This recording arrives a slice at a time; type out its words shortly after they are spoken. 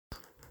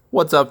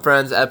What's up,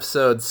 friends?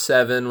 Episode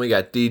 7. We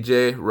got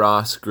DJ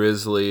Ross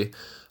Grizzly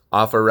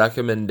off a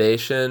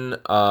recommendation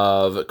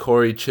of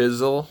Corey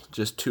Chisel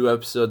just 2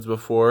 episodes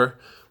before.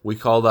 We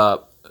called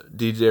up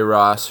DJ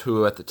Ross,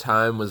 who at the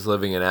time was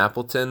living in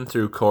Appleton,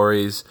 through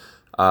Corey's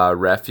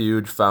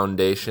Refuge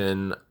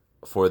Foundation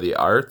for the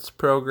Arts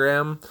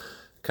program,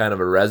 kind of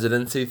a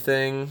residency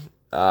thing.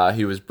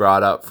 He was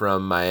brought up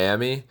from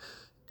Miami,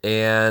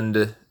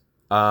 and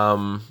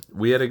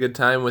we had a good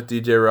time with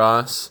DJ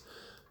Ross.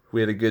 We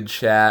had a good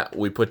chat.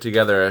 We put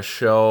together a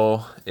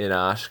show in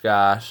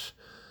Oshkosh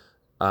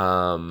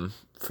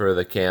for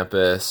the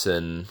campus,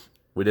 and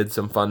we did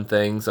some fun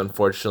things.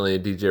 Unfortunately,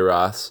 DJ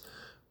Ross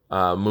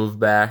moved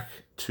back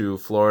to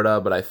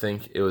Florida, but I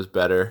think it was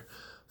better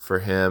for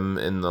him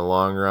in the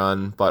long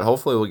run. But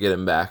hopefully we'll get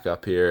him back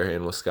up here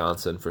in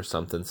Wisconsin for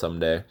something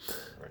someday.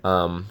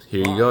 Here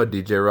you go,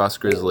 DJ Ross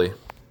Grizzly.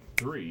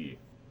 3.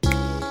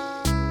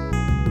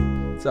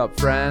 What's up,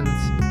 friends?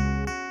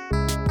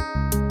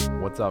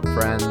 What's up,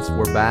 friends?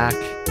 We're back.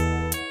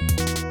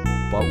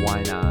 But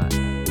why not?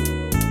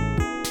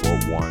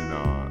 But why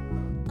not?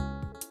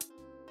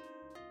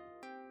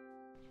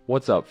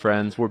 What's up,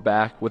 friends? We're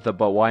back with the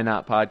But Why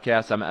Not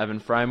podcast. I'm Evan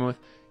Frymuth,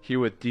 here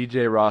with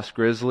DJ Ross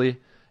Grizzly,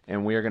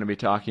 and we are going to be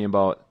talking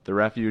about the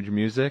Refuge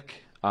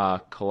Music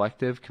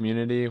collective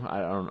community.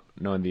 I don't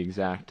know the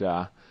exact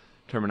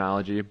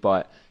terminology,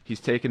 but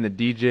he's taken the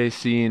DJ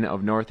scene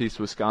of Northeast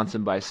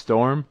Wisconsin by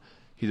storm.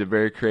 He's a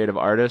very creative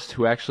artist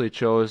who actually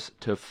chose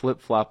to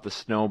flip-flop the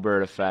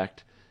snowbird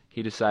effect.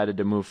 He decided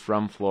to move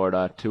from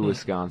Florida to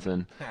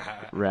Wisconsin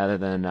rather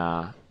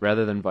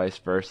than vice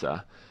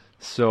versa.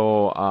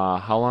 So,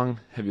 how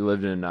long have you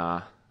lived in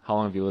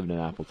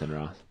Appleton,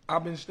 Ross?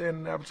 I've been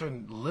staying in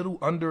Appleton a little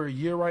under a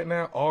year right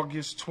now.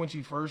 August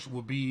 21st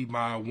will be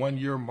my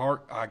 1-year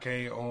mark. I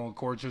came on,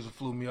 Corey Chisel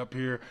flew me up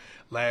here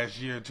last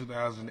year,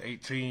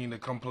 2018, to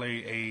come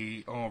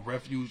play a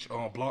Refuge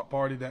block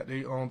party that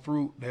they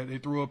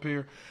threw up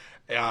here.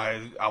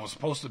 I was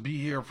supposed to be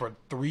here for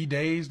 3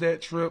 days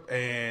that trip,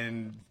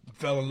 and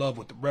fell in love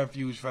with the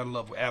Refuge, fell in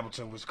love with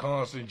Appleton,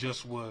 Wisconsin.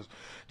 Just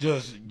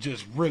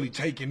really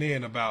taken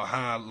in about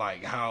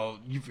how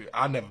you feel.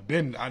 I never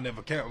been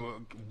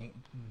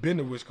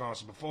to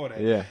Wisconsin before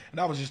that. Yeah. And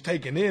I was just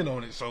taking in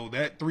on it. So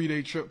that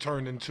 3-day trip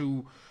turned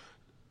into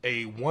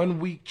a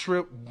 1-week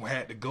trip.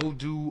 Had to go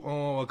do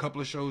a couple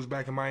of shows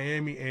back in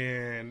Miami,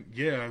 and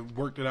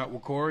worked it out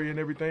with Corey and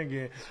everything.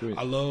 And Sweet.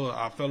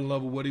 I fell in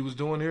love with what he was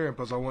doing here, and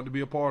plus I wanted to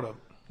be a part of it.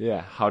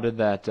 Yeah. How did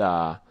that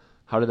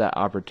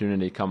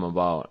opportunity come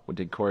about?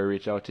 Did Corey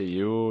reach out to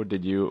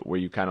you? Were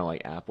you kind of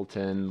like,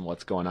 Appleton,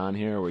 what's going on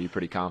here? Were you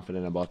pretty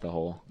confident about the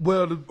whole?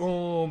 Well,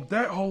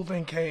 that whole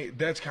thing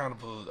that's kind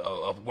of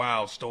a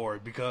wild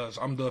story, because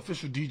I'm the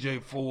official DJ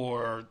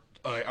for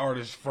an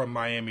artist from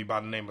Miami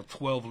by the name of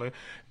Twelveland.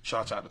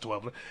 Shouts out to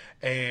Twelveland.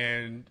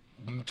 And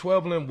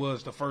Twelveland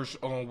was the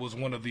first, was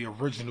one of the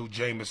original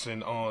Jameson,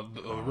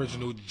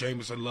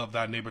 Love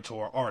Thy Neighbor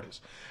Tour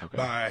artists. Okay.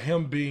 By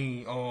him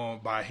being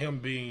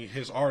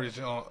his artist,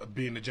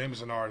 being the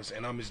Jameson artist,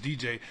 and I'm his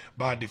DJ,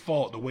 by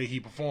default, the way he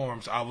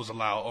performs, I was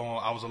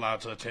allowed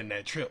to attend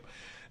that trip.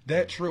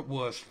 That trip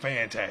was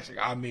fantastic.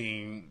 I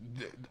mean,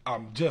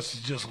 I'm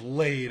just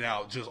laid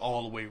out just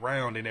all the way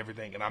around and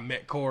everything. And I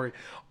met Corey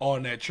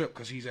on that trip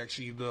because he's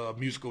actually the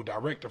musical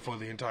director for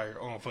the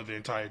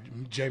entire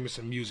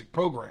Jameson music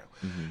program.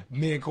 Mm-hmm.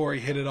 Me and Corey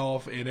hit it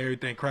off and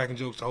everything, cracking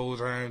jokes the whole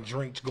time,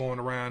 drinks going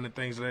around and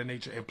things of that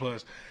nature. And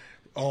plus,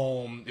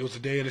 it was the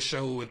day of the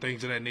show and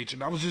things of that nature.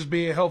 And I was just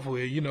being helpful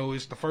here. You know,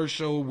 it's the first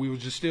show. We were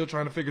just still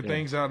trying to figure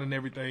things out and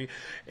everything.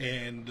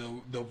 And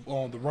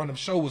the run of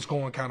show was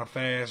going kind of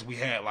fast. We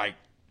had like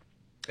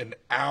an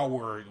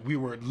hour. We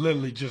were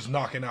literally just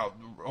knocking it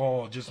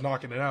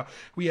out.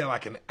 We had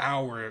like an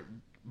hour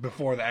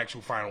before the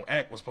actual final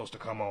act was supposed to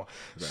come on. Right.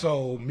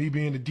 So me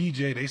being the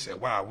DJ, they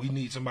said, wow, we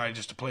need somebody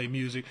just to play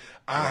music.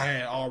 I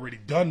had already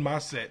done my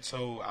set,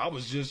 so I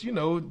was just,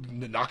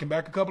 knocking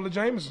back a couple of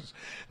Jamesons.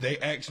 They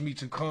asked me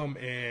to come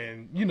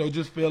and,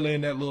 just fill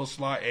in that little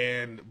slot,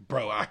 and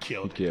bro, I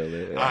killed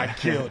it. I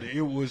killed it.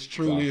 It was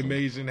truly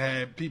awesome.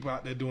 Had people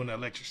out there doing the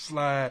electric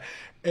slide.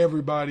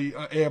 Everybody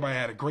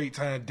had a great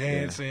time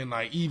dancing. Yeah.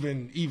 Like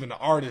even the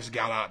artists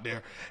got out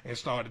there and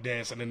started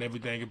dancing and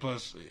everything.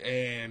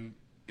 And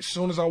as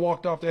soon as I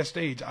walked off that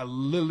stage,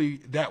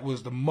 that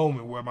was the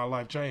moment where my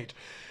life changed.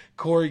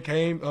 Corey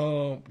came,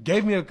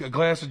 gave me a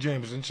glass of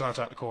Jameson, shout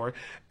out to Corey,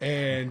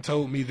 and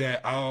told me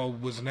that I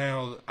was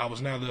now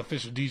the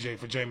official DJ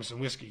for Jameson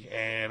Whiskey.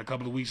 And a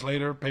couple of weeks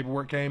later,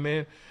 paperwork came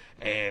in,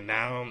 and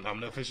now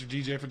I'm the official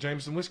DJ for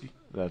Jameson Whiskey.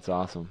 That's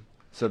awesome.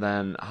 So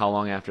then, how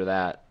long after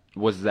that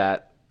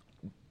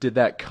did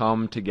that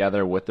come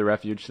together with the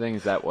Refuge thing?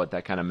 Is that what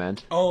that kind of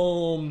meant?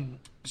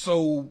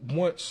 So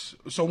once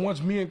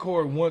me and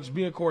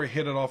Corey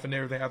hit it off and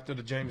everything after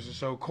the Jameson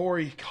show,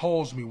 Corey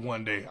calls me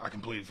one day. I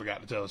completely forgot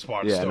to tell this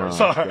part of the story. No,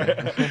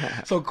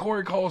 sorry. So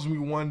Corey calls me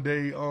one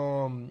day.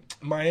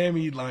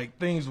 Miami, like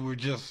things are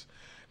just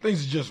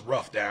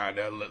rough down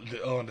there,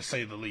 to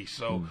say the least.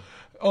 So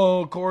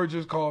Corey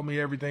just called me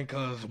everything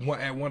because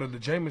at one of the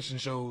Jameson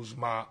shows,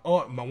 my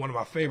aunt, one of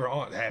my favorite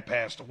aunts, had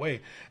passed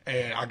away,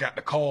 and I got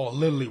the call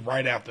literally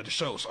right after the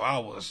show, so I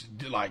was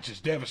like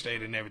just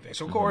devastated and everything.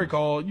 So Corey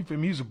called, you feel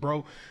me? He's a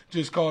bro,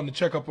 just calling to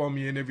check up on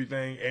me and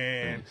everything,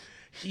 and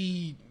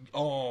he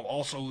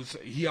also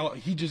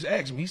he just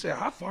asked me. He said,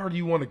 "How far do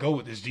you want to go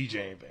with this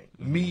DJing thing?"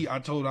 Me, I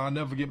told him I'll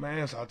never get my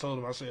answer. I told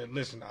him, I said,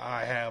 "Listen,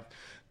 I have."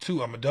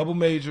 I'm a double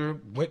major,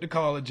 went to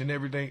college and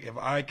everything. If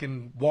I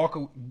can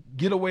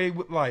get away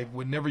with life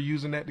with never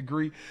using that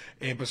degree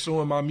and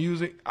pursuing my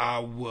music, I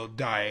will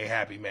die a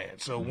happy man.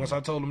 So once I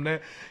told him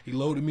that, he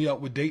loaded me up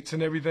with dates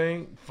and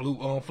everything.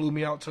 Flew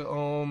me out to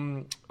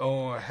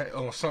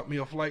sent me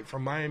a flight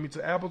from Miami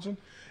to Appleton,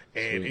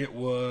 and I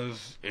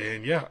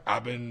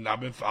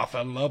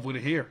fell in love with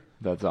it here.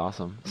 That's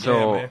awesome.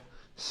 Yeah, man.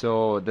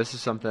 So this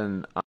is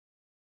something.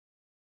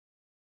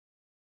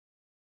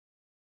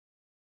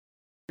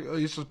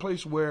 It's a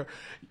place where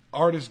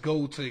artists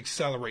go to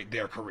accelerate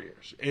their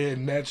careers,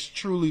 and that's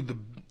truly the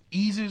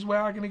easiest way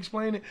I can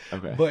explain it.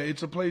 Okay. But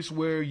it's a place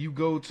where you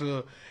go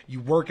to, you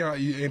work out,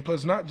 and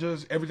plus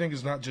everything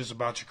is not just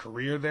about your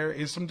career there.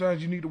 It's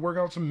sometimes you need to work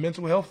out some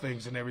mental health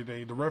things and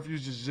everything. The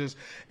Refuge is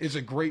it's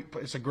a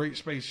great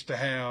space to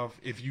have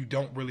if you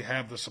don't really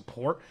have the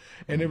support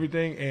and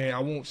everything. And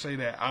I won't say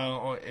that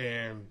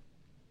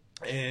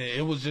and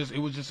it was just a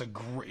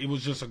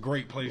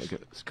great place.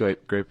 It's a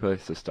great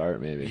place to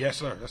start, maybe. Yes,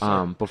 sir. Yes,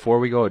 sir. Before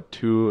we go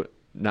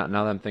now that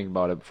I'm thinking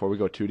about it, before we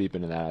go too deep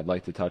into that, I'd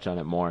like to touch on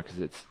it more because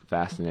it's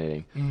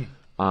fascinating.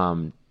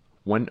 Let's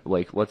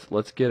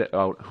get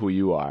out who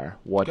you are.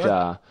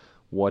 Why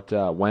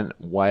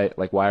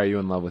are you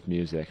in love with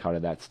music? How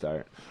did that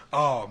start?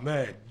 Oh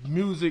man,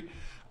 music.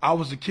 I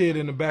was a kid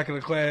in the back of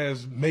the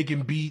class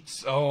making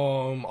beats,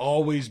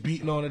 always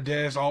beating on the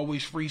desk,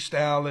 always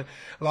freestyling,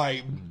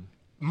 like.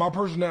 My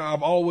personality,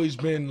 I've always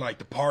been like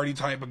the party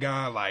type of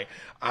guy. Like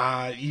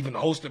I even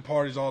hosted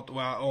parties all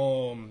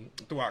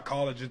throughout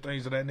college and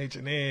things of that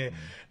nature. And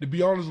to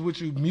be honest with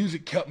you,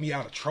 music kept me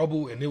out of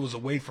trouble, and it was a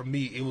way for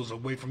me. It was a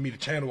way for me to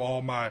channel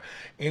all my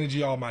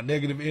energy, all my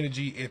negative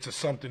energy, into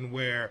something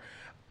where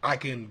I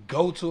can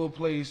go to a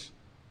place,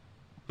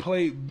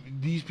 play.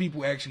 These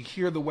people actually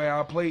hear the way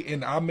I play,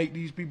 and I make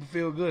these people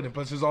feel good. And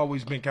plus, it's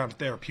always been kind of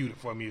therapeutic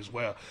for me as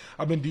well.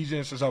 I've been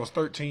DJing since I was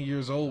 13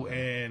 years old,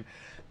 and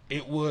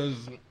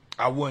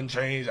I wouldn't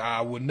change. I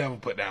would never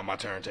put down my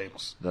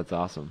turntables. That's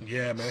awesome.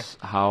 Yeah, man.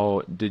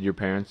 How did your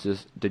parents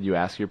did you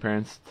ask your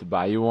parents to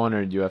buy you one,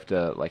 or did you have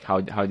to, like,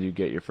 how did you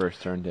get your first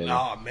turntable?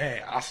 Oh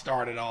man, I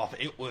started off,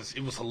 it was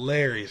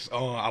hilarious.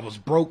 I was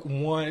broke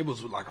one. It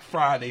was like a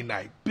Friday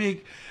night.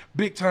 Big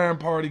time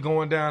party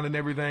going down and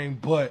everything,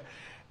 but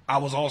I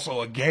was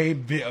also a big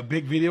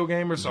video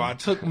gamer, so I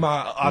took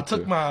my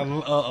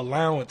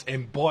allowance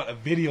and bought a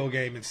video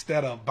game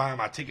instead of buying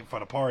my ticket for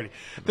the party,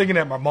 thinking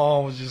that my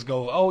mom was just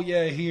go, oh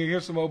yeah,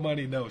 here's some more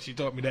money. No, she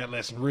taught me that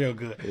lesson real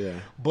good.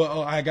 Yeah.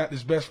 But I got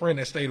this best friend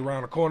that stayed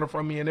around the corner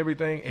from me and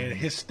everything, and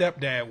his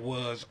stepdad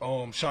was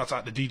shouts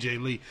out to DJ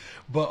Lee,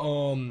 but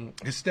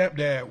his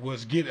stepdad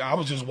was I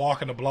was just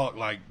walking the block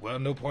like, well,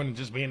 no point in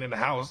just being in the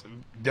house,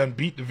 done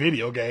beat the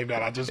video game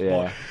that I just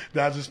bought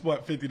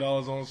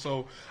 $50 on.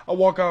 So I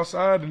walk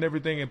outside and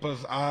everything, and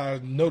plus I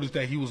noticed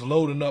that he was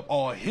loading up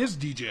all his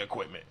DJ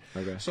equipment.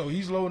 Okay. So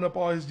he's loading up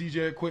all his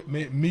DJ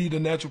equipment. Me, the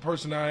natural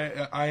person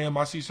I am,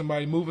 I see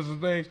somebody moving some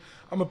things.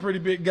 I'm a pretty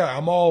big guy.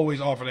 I'm always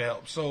offering to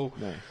help. So,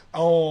 nice.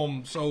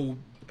 So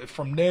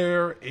from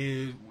there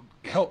it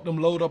helped them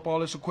load up all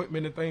this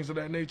equipment and things of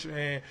that nature.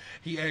 And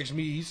he asked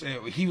me, he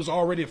said he was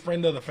already a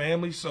friend of the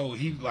family, so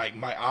he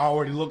I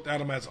already looked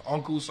at him as an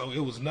uncle, so it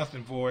was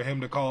nothing for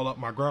him to call up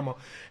my grandma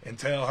and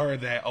tell her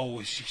that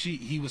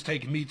he was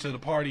taking me to the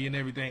party and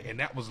everything. And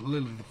that was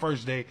literally the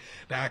first day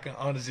that I can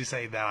honestly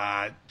say that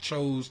I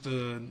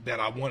that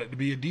I wanted to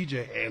be a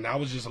DJ, and I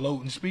was just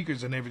loading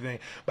speakers and everything.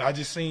 But I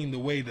just seen the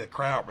way the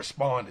crowd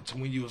responded to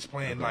when you was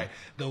playing like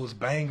those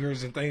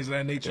bangers and things of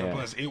that nature. Yeah.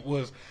 Plus it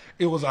was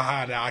a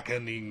high that I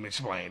couldn't even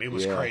explain. It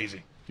was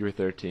crazy. You were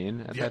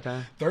 13 at that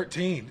time?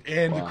 13.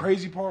 And wow. The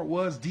crazy part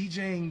was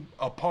DJing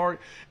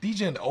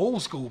the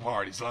old school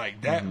parties.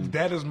 Like that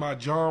that is my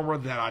genre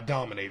that I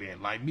dominate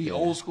in. Like me,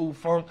 old school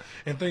funk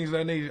and things of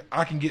that nature,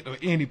 I can get to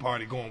any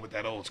party going with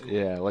that old school.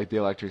 Yeah, like the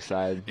electric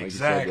side. Like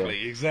exactly.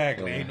 Yeah.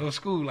 Ain't no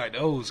school like the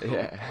old school.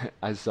 Yeah.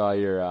 I saw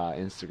your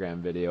Instagram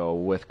video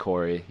with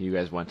Corey. You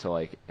guys went to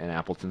like an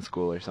Appleton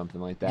school or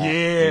something like that.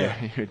 Yeah.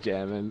 You're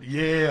jamming.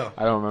 Yeah.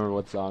 I don't remember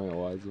what song it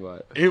was,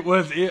 but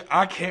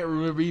I can't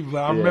remember either,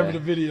 but I remember the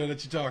video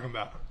that you're talking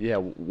about. Yeah,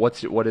 what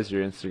is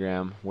your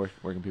Instagram? Where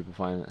can people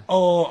find it? I'm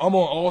on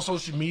all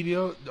social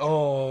media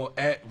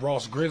at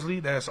Ross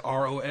Grizzly. That's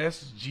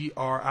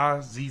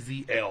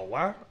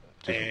ROSGRIZZLY.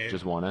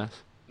 Just one S?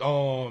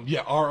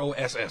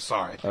 ROSS.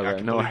 Sorry,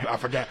 okay, I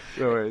forgot.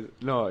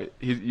 No,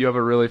 you have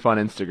a really fun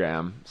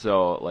Instagram,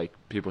 so like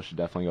people should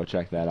definitely go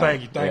check that out.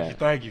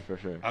 Thank you for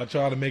sure. I'll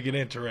try to make it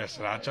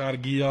interesting. I'll try to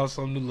give y'all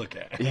something to look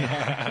at.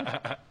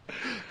 Yeah.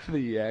 The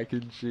yak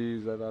and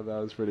cheese, I thought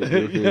that was pretty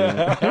goofy.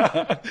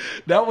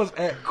 That was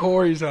at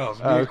Corey's house.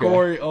 Me and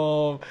Corey,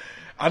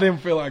 I didn't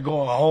feel like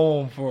going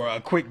home for a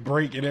quick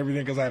break and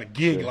everything because I had a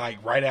gig Sure.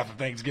 like right after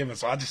Thanksgiving.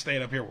 So I just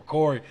stayed up here with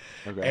Corey.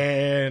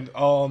 Okay. And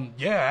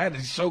yeah, I had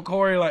to show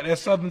Corey like that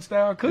Southern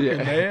style cooking,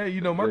 Yeah. man.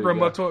 You know, my There you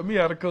grandma go. taught me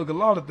how to cook a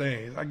lot of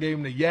things. I gave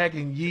him the yak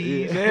and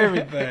yeast, Yeah.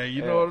 everything.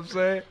 You know what I'm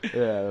saying?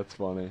 Yeah, that's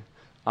funny.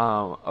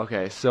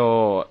 Okay,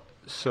 so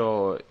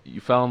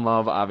you fell in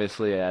love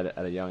obviously at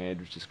a young age,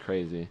 which is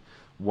crazy.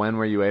 When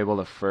were you able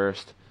to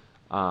first?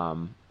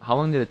 How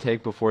long did it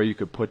take before you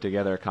could put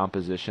together a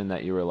composition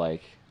that you were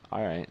like,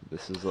 all right,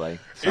 this is like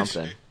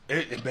something?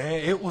 Man,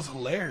 it was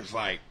hilarious.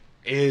 Like,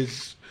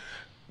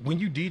 when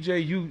you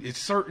DJ, it's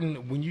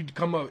certain when you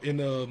come up in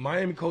the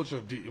Miami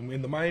culture,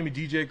 in the Miami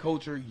DJ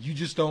culture, you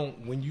just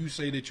don't. When you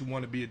say that you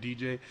want to be a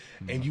DJ,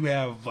 and you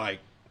have like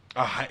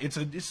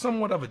it's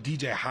somewhat of a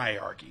DJ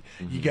hierarchy.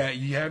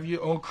 You have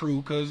your own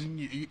crew because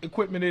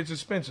equipment is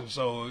expensive,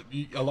 so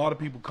a lot of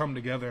people come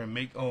together and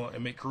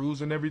make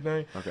crews and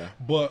everything. Okay.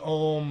 But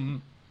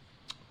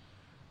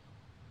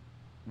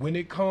when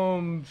it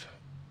comes,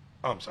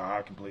 I'm sorry,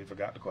 I completely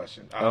forgot the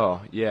question.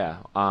 Oh yeah.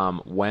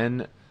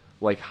 When,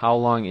 like, how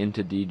long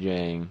into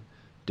DJing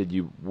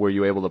were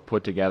you able to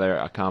put together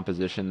a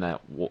composition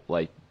that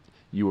like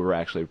you were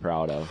actually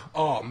proud of?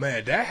 Oh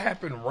man, that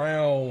happened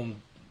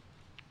around,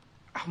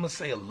 I'm gonna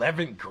say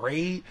 11th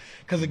grade,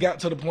 because it got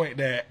to the point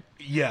that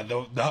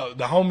the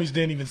homies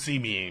didn't even see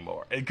me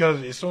anymore.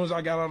 Because as soon as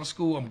I got out of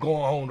school, I'm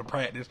going home to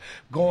practice,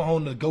 going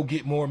home to go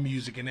get more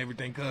music and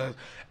everything. Because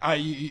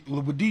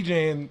with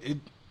DJing,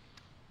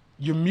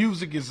 your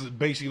music is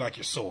basically like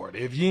your sword.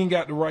 If you ain't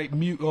got the right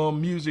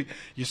music,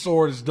 your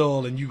sword is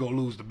dull and you gonna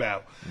lose the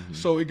battle.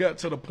 So it got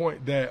to the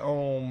point that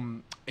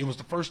it was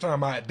the first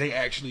time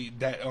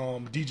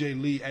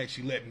DJ Lee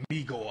actually let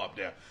me go up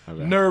there.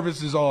 Okay.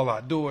 Nervous is all I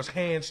do. Is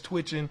hands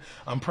twitching.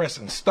 I'm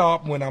pressing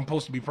stop when I'm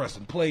supposed to be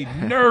pressing play.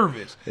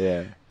 Nervous.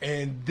 Yeah.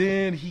 And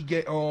then he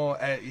just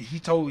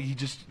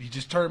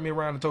turned me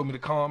around and told me to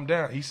calm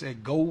down. He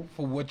said, "Go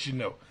for what you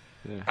know."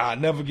 Yeah. I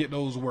never get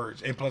those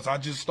words. And plus, I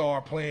just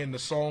started playing the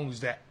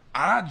songs that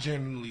I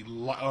generally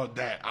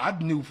that I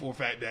knew for a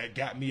fact that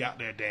got me out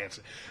there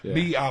dancing.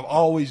 Yeah. I've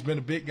always been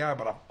a big guy,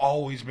 but I've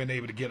always been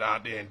able to get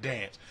out there and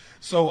dance.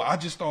 So I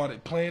just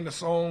started playing the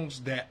songs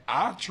that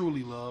I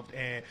truly loved,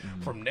 and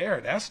from there,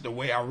 that's the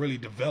way I really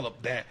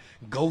developed that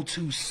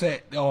go-to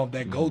set, set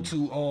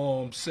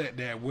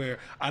that where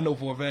I know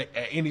for a fact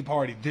at any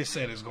party this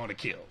set is going to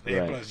kill. And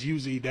Right. plus,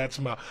 usually that's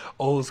my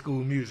old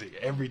school music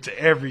every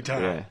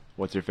time. Yeah.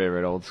 What's your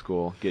favorite old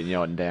school? Getting you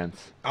out and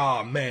dance.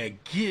 Oh man,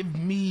 give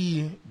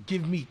me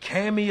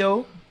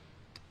Cameo.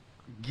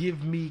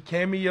 Give me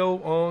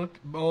Cameo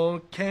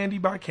on Candy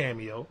by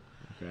Cameo.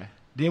 Okay.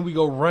 Then we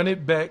go Run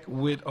It Back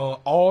with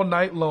All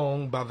Night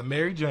Long by the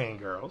Mary Jane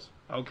Girls.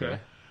 Okay.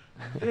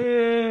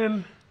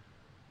 Then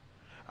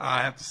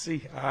I have to see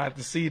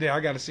that. I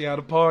got to see how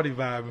the party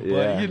vibing.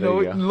 Yeah, But, you there know,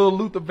 you go. a little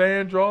Luther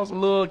Vandross, a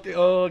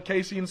little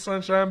Casey and the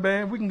Sunshine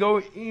Band. We can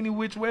go any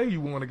which way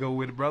you want to go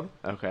with it, brother.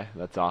 Okay,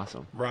 that's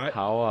awesome. Right.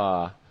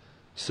 How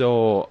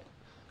so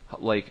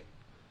like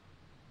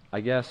I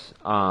guess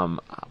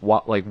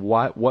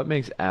what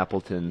makes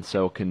Appleton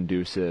so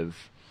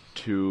conducive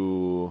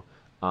to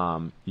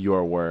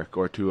your work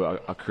or to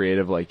a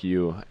creative like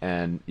you?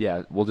 And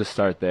yeah, we'll just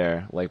start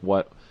there. Like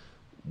what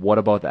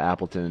about the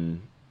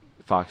Appleton,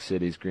 Fox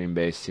Cities, Green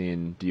Bay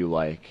scene do you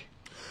like?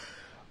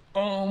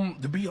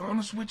 To be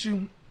honest with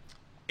you,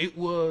 it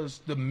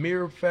was the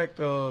mere fact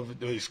of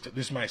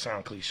this might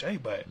sound cliche,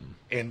 but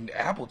in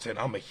Appleton,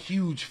 I'm a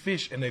huge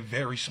fish in a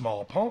very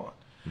small pond.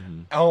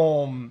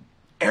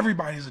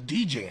 Everybody's a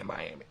DJ in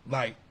Miami.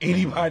 Like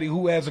anybody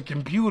who has a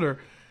computer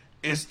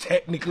is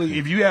technically,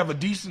 if you have a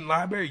decent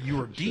library,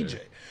 you're a DJ.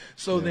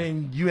 So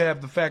then you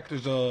have the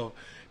factors of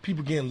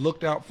people getting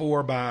looked out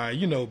for by,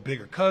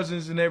 bigger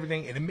cousins and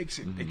everything, and it makes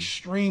it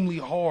extremely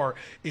hard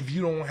if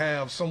you don't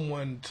have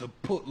someone to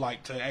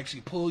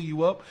actually pull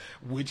you up,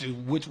 which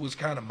was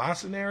kind of my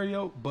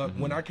scenario. But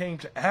when I came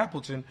to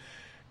Appleton,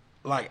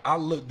 like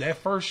that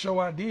first show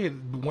I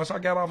did, once I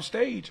got off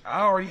stage,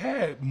 I already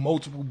had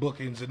multiple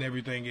bookings and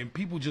everything, and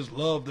people just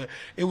loved it.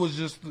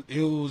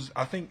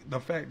 I think the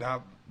fact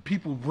that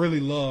people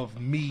really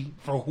love me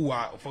for who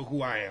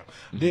I am.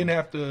 Didn't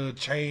have to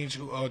change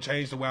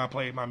the way I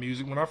played my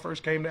music. When I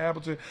first came to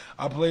Appleton,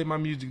 I played my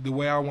music the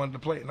way I wanted to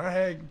play it, and I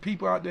had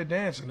people out there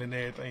dancing and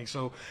everything.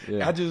 So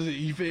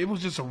it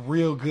was just a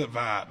real good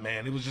vibe,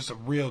 man. It was just a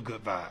real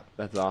good vibe.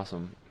 That's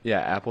awesome. Yeah,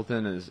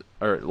 Appleton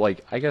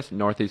I guess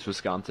Northeast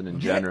Wisconsin in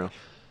Yeah. general.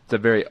 It's a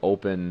very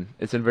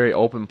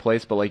open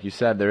place, but like you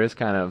said, there is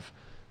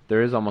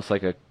almost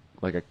like a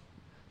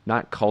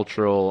not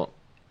cultural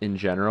in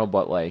general,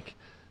 but like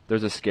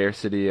there's a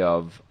scarcity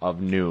of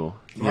new.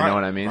 You know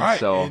what I mean? Right.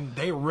 So And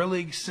they're really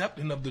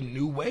accepting of the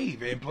new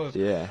wave. And plus,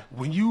 Yeah.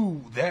 when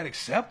you that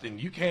accepting,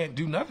 you can't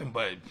do nothing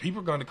but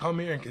people are going to come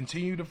here and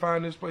continue to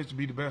find this place to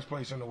be the best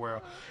place in the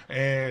world.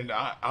 And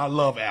I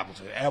love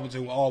Appleton.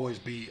 Appleton will always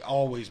be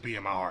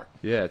in my heart.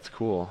 yeah, it's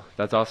cool.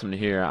 That's awesome to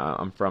hear.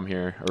 I'm from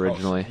here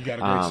originally. You got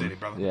a great city,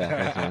 brother.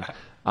 Yeah, thanks,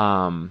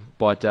 man.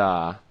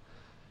 But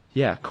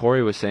Yeah,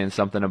 Corey was saying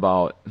something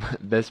about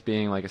this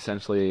being like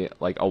essentially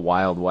like a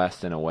Wild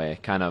West in a way,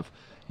 kind of.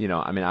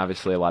 I mean,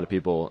 obviously a lot of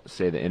people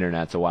say the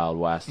internet's a Wild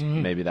West.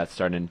 Maybe that's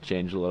starting to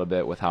change a little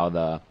bit with how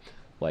the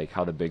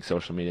big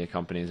social media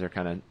companies are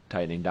kind of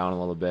tightening down a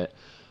little bit.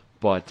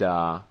 But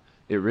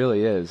it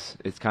really is.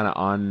 It's kind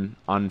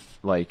of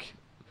like,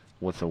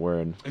 what's the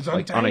word? It's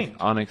like untamed.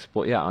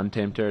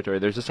 Untamed territory.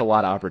 There's just a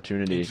lot of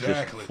opportunities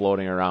just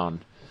floating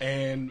around.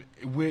 And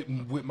with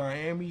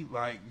Miami,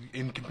 like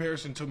in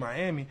comparison to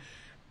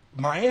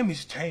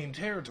Miami's tame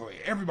territory.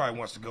 Everybody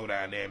wants to go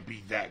down there and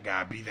be that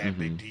guy, be that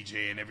big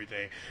DJ and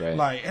everything. Right.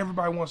 Like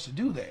everybody wants to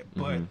do that.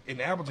 But in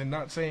Appleton,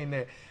 not saying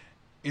that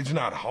it's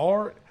not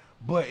hard,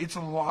 but it's a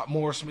lot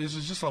more. It's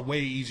just a way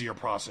easier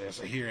process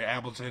here in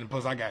Appleton.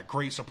 Plus, I got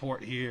great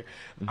support here.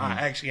 I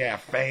actually have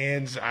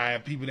fans. I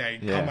have people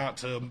that come out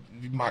to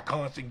my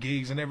constant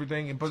gigs and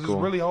everything. And plus, it's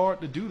really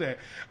hard to do that.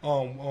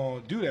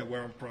 Do that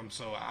where I'm from.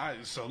 So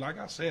like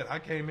I said, I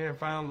came here and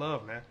found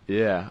love, man.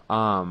 Yeah.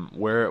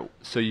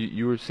 So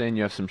you were saying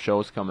you have some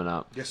shows coming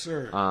up. Yes,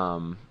 sir.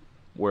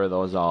 Where are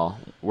those all?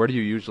 Where do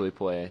you usually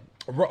play?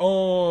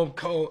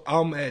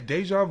 I'm at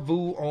Deja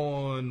Vu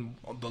on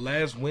the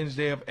last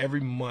Wednesday of every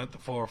month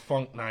for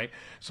Funk Night.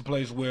 It's a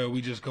place where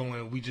we just go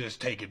and we just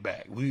take it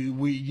back.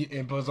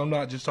 And plus I'm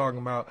not just talking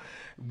about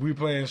we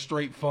playing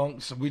straight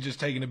funk, so we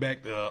just taking it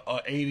back to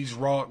 80s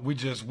rock. We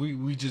just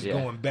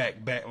going back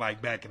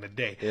like back in the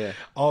day. Yeah.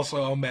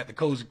 Also, I'm at the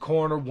Cozy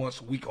Corner once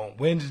a week on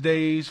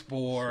Wednesdays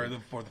for the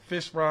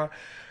fish fry.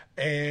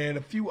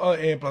 And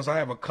and plus I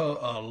have a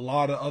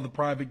lot of other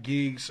private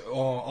gigs.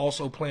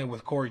 Also playing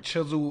with Corey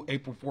Chisel,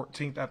 April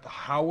 14th at the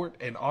Howard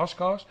in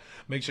Oshkosh.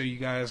 Make sure you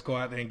guys go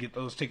out there and get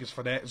those tickets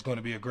for that. It's going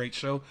to be a great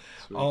show.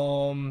 Sweet.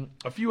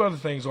 A few other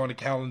things on the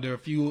calendar. A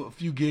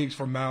few gigs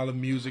for Mile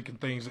Music and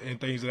things of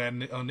that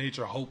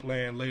nature.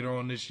 Hopeland later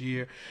on this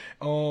year.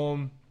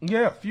 I'm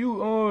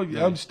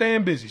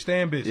staying busy.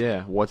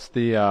 Yeah. What's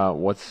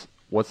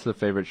the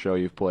favorite show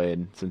you've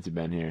played since you've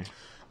been here?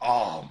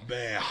 Oh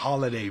man,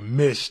 Holiday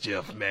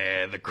Mischief,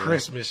 man, the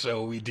Christmas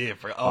show we did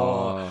for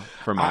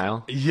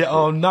Mile.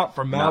 Not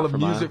for Mile of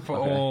Music.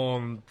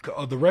 Okay.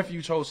 For the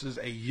Refuge hosts is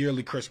a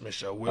yearly Christmas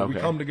show where we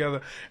come together,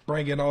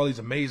 bring in all these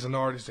amazing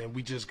artists, and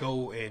we just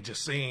go and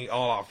just sing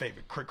all our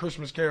favorite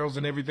Christmas carols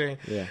and everything.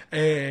 Yeah.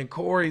 And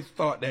Corey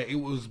thought that it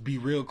would be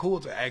real cool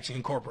to actually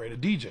incorporate a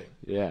DJ.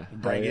 Yeah.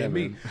 Bring in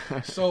me.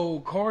 So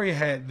Corey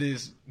had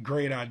this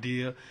great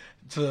idea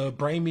to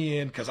bring me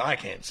in because I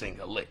can't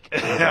sing a lick.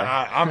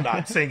 I'm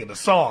not singing the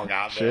song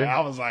out there. Sure. I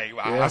was like,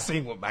 I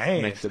sing with my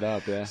hands. Mix it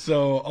up, yeah.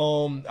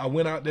 So I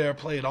went out there,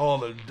 played all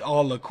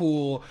the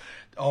cool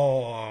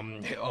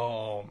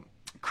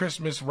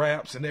Christmas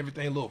raps and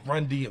everything, little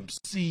Run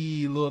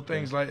DMC, little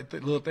things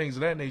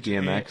of that nature.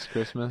 DMX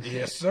Christmas.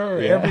 Yes, sir.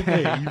 Yeah.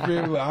 Everything. You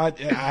feel me? I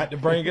had to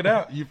bring it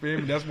out. You feel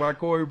me? That's why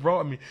Corey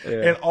brought me.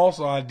 Yeah. And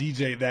also, I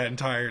DJ'd that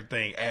entire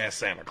thing as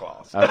Santa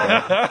Claus.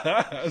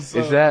 Okay. So,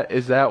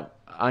 is that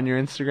on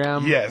your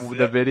Instagram? Yes.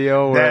 The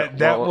video?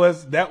 That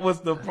was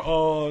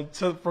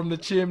the from the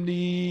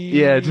chimney.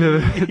 Yeah, to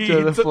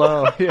the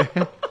flow. Yeah.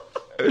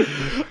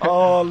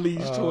 All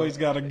these toys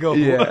gotta go.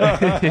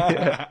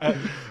 Yeah.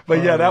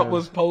 But that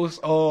was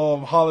post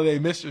Holiday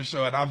Mischief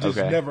show, and I've just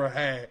never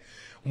had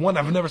one.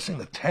 I've never seen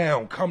the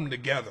town come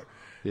together.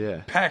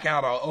 Yeah. Pack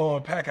out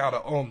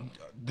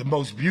the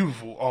most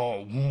beautiful,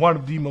 one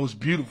of the most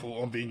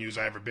beautiful venues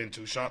I ever been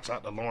to. Shouts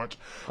out to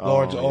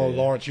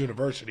Lawrence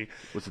University.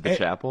 Was it the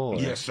chapel? Or?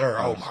 Yes, sir.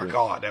 Oh my sweet.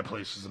 God, that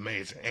place is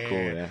amazing. Cool,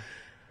 yeah.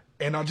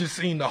 And I just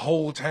seen the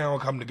whole town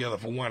come together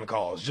for one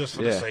cause, just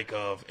for the sake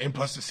of, and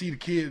plus to see the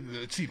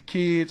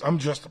kids. I'm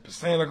dressed up as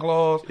Santa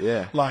Claus.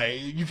 Yeah. Like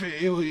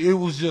it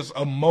was just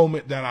a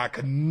moment that I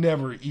could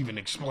never even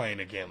explain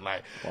again.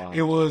 Like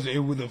it was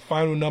the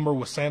final number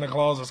was Santa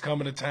Claus is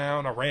coming to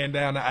town. I ran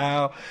down the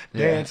aisle,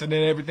 dancing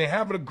and everything,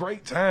 having a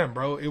great time,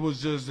 bro. It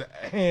was just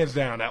hands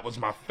down that was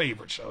my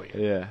favorite show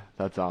here. Yeah,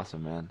 that's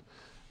awesome, man.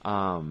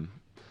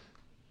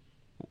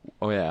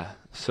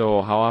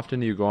 So how often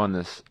do you go on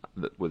this?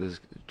 With this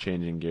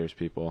changing gears,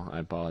 people, I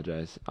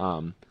apologize.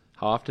 How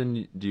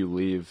often do you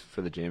leave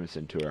for the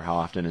Jameson tour? How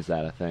often is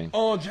that a thing?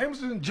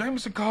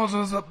 Jameson calls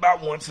us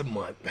about once a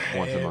month.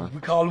 Once a month.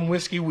 We call them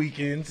whiskey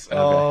weekends.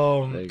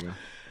 Okay. There you go.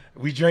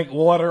 We drink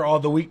water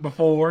all the week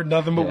before,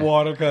 nothing but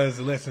water, because,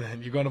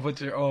 listen, you're going to put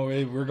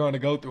we're going to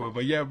go through it.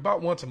 But,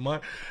 about once a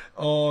month.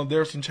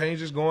 There's some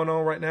changes going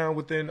on right now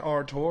within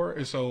our tour.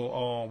 And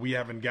so we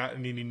haven't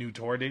gotten any new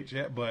tour dates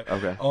yet. But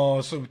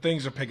so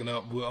things are picking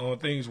up.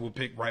 Things will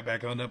pick right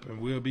back on up, and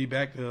we'll be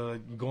back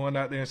going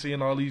out there and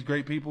seeing all these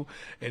great people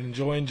and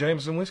enjoying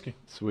Jameson whiskey.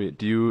 Sweet.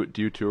 Do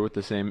you tour with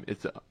the same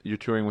 – you're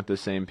touring with the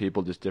same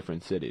people, just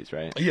different cities,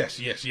 right? Yes.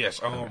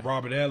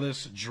 Robert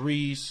Ellis,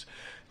 Dries,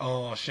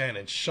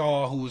 Shannon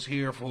Shaw, who was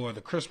here for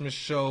the Christmas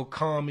show,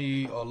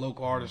 Kami, a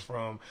local artist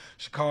from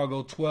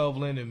Chicago,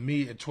 12 and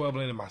me, and 12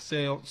 and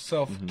myself,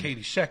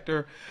 Katie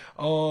Schechter.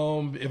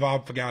 If I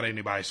forgot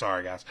anybody,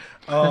 sorry guys.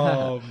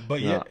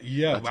 But No,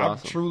 yeah, that's I've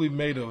awesome. truly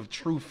made a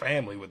true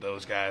family with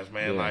those guys,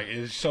 man. Yeah. Like,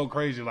 it's so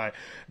crazy. Like,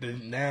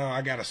 now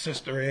I got a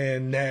sister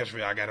in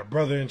Nashville, I got a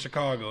brother in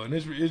Chicago, and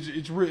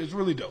it's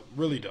really dope,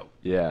 really dope.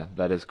 Yeah,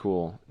 that is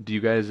cool. Do you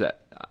guys,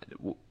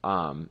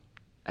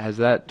 has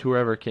that tour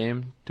ever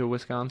came to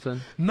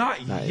Wisconsin?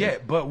 Not Not yet,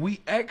 yet. but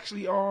we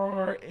actually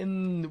are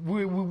in.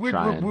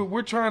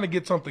 We're trying to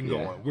get something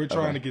going. Yeah. We're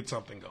trying Okay. to get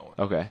something going.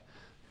 Okay,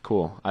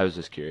 cool. I was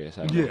just curious.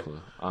 I have Yeah. no clue.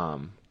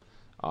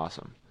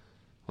 Awesome.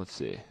 Let's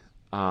see.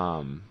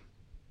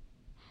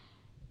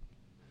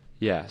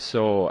 Yeah.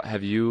 So,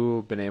 have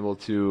you been able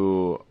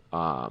to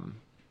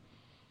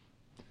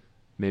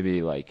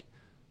maybe like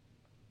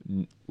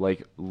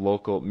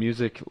local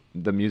music,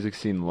 the music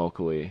scene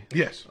locally?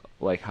 Yes.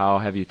 Like, how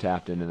have you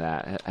tapped into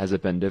that? Has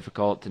it been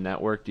difficult to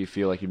network? Do you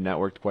feel like you've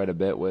networked quite a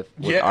bit with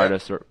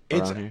artists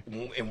around here?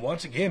 And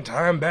once again,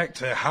 tying back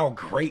to how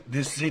great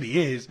this city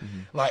is,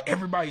 like,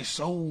 everybody's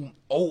so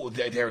old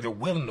that they're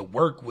willing to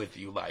work with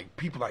you. Like,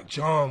 people like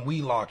John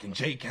Wheelock and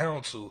Jay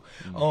Council,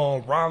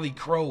 Riley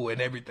Crow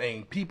and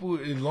everything. People,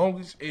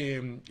 as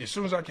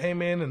soon as I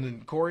came in and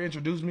then Corey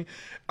introduced me,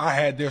 I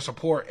had their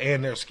support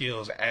and their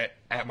skills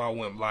at my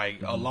whim.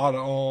 Like, a lot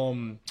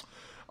of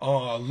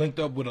linked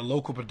up with a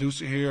local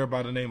producer here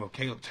by the name of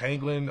Caleb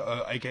Tanglin,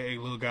 aka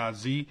Lil God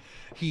Z.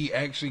 He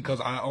actually, because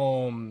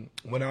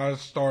when I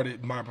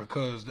started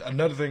because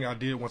another thing I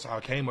did once I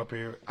came up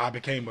here, I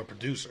became a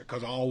producer,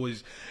 because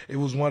it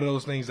was one of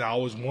those things that I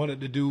always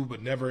wanted to do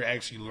but never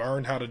actually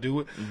learned how to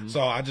do it.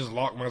 So I just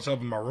locked myself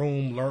in my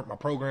room, learned my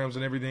programs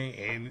and everything,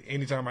 and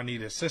anytime I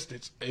needed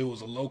assistance, it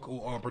was a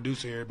local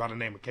producer here by the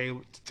name of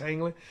Caleb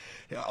Tanglin,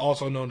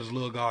 also known as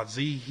Lil God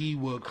Z. He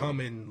would come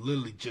and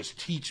literally just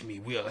teach me.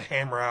 We'll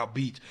hammer out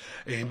beats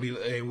and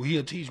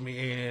he'll teach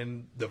me,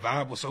 and the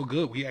vibe was so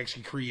good. We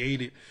actually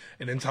created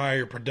an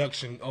entire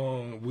production.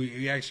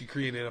 We actually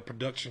created a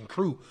production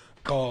crew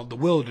called The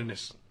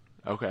Wilderness.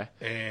 Okay.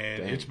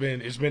 And Dang.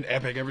 it's been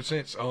epic ever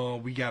since.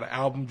 We got an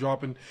album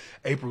dropping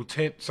April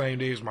 10th, same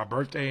day as my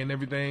birthday and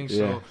everything. Yeah,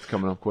 So it's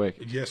coming up quick.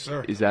 yes,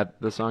 sir. Is that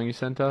the song you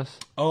sent us?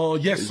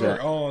 Yes, Is sir.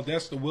 that-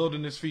 That's The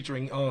Wilderness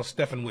featuring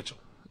Stephen Witchell.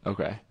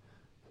 Okay.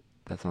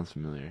 That sounds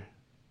familiar.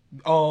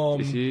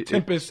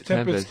 Tempest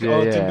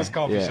yeah,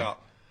 Coffee yeah.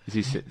 Shop.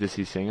 Does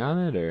he sing on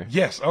it, or?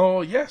 Yes.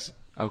 Yes.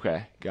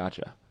 Okay,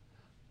 gotcha.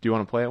 Do you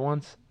want to play it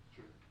once?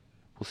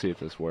 We'll see if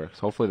this works.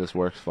 Hopefully this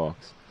works,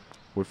 folks.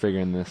 We're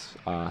figuring this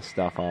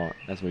stuff out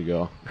as we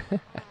go.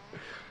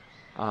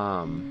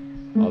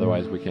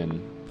 Otherwise, we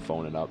can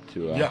phone it up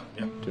to Yeah.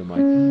 to a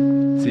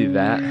mic. See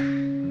that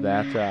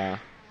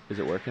is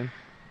it working?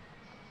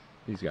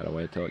 He's got to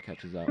wait till it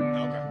catches up.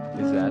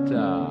 Okay. Is that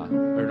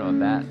or no?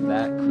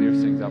 That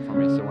clears things up for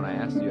me. So when I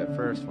asked you at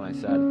first, when I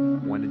said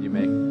when did you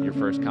make your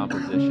first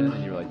composition,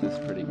 and you were like, "This is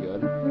pretty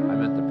good," I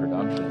meant the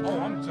production. Oh,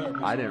 I'm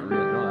terrible. I didn't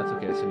really know. That's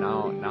okay. So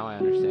now I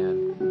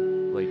understand.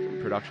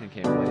 Like, production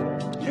came later.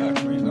 Yeah,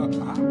 crazy. I've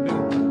been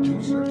a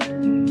producer.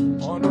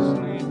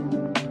 Honestly,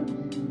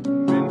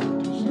 been a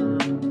producer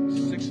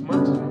 6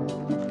 months now.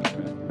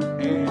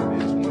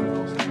 And it's one of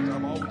those things.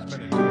 I've always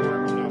been a doer.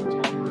 I'm not a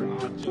talker. I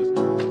just,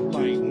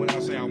 like, when I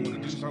say I want to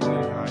do something,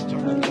 I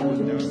jump the doors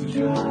down the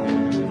show.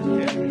 And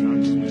yeah, man, I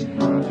just been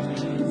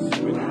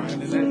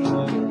grinding that,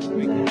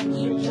 making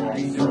decisions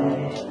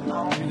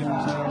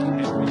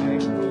every day,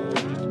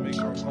 just to make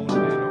sure I'm honing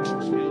in on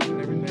my skills and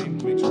everything,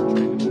 make sure I'm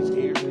training these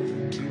gear.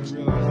 You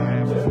realize I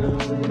have to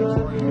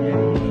drive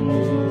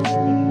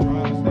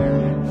us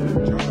there,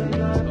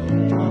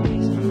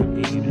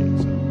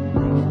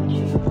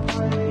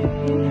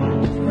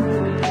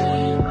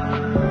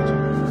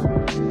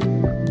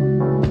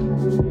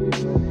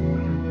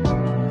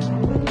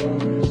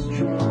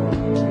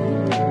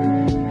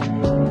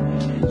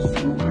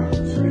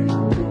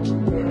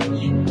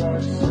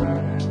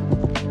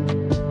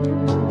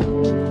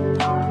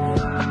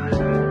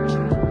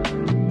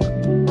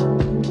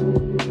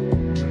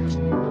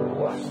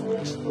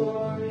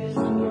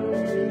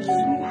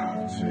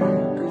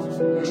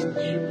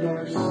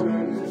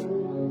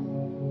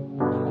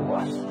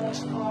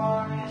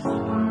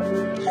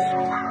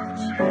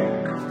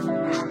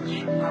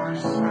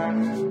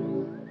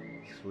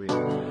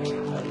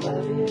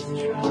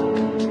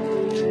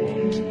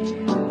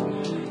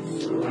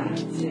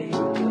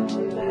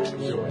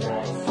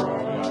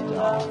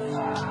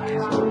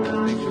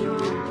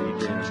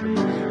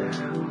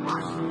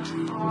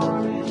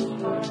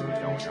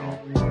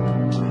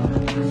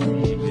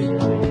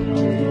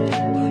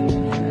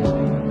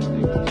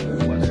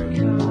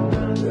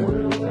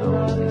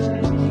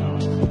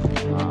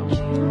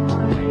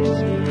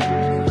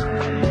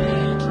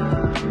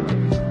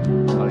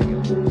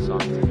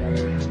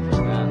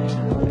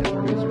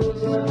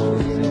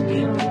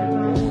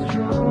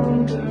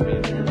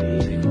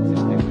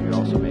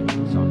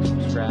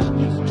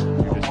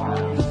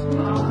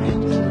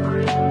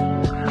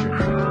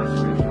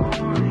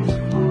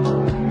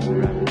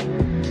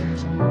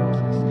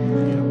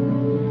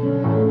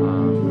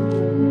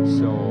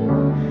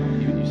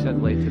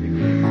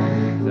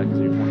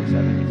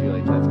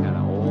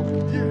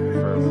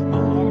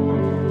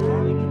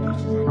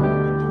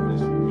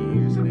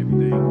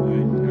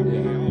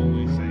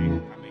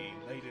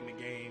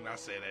 I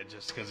say that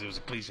just because it was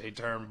a cliche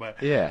term,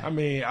 but Yeah. I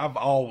mean, I've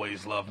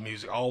always loved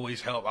music,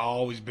 always helped. I've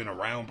always been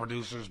around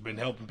producers, been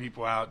helping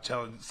people out,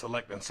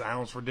 selecting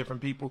sounds for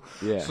different people.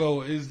 Yeah.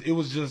 So it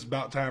was just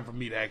about time for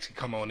me to actually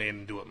come on in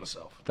and do it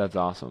myself. That's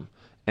awesome.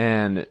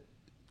 And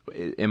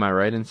am I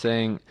right in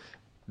saying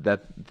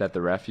that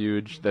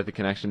the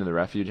connection to the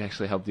Refuge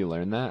actually helped you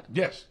learn that?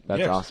 Yes.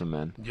 That's yes. awesome,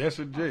 man. Yes,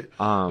 it did.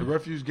 The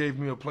Refuge gave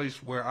me a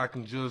place where I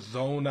can just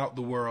zone out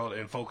the world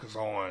and focus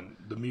on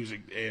the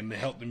music and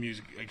help the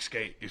music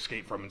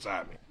escape from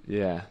inside me.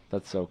 Yeah,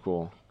 that's so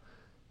cool.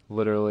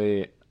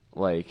 Literally,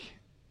 like,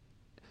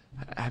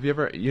 have you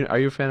ever? Are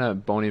you a fan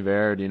of Bon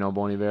Iver? Do you know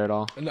Bon Iver at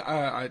all? And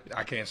I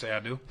can't say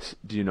I do.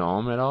 Do you know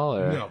him at all?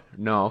 Or? No.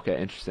 No.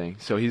 Okay, interesting.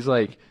 So he's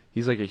like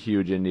a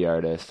huge indie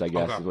artist, I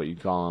guess Okay. is what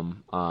you'd call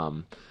him.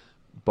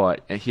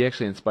 And he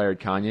actually inspired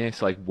Kanye.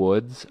 So like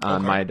Woods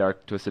on Okay. My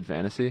Dark Twisted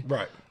Fantasy.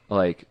 Right.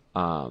 Like,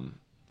 I'm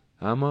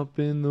up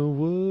in the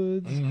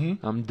woods.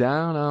 I'm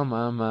down on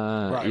my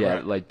mind. Right, yeah,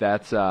 right. like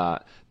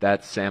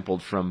that's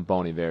sampled from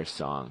Bon Iver's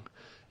song.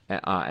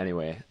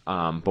 Anyway,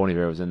 Bon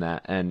Iver was in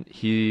that, and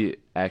his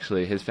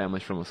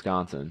family's from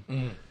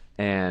Wisconsin,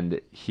 and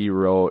he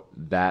wrote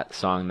that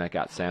song that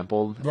got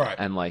sampled. Right.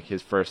 And like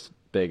his first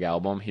big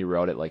album, he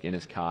wrote it like in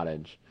his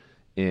cottage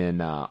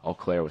in Eau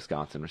Claire,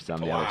 Wisconsin, which is on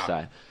the other Wow.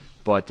 side.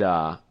 But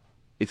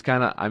it's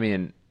kind of, I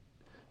mean,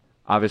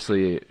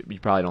 obviously you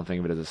probably don't think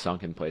of it as a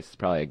sunken place. It's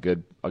probably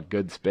a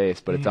good space,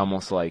 but it's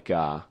almost like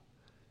that.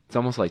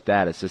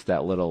 It's just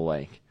that little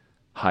like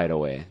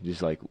hideaway.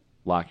 Just like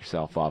lock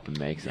yourself up and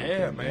make something.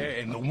 Yeah, man.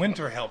 And the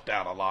winter helped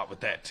out a lot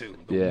with that too.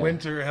 The Yeah.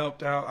 winter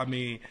helped out. I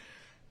mean,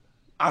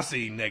 I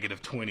see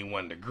negative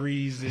 21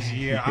 degrees this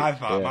year. I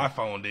thought Yeah. my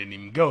phone didn't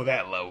even go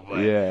that low, but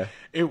Yeah.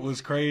 it was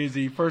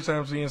crazy. First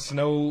time seeing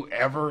snow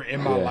ever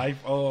in my Yeah.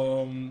 life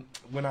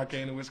when I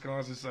came to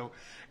Wisconsin. So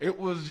it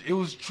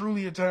was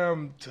truly a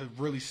time to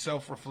really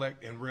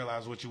self-reflect and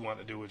realize what you want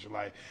to do with your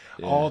life.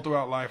 All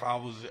throughout life, I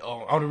was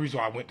only reason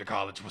why I went to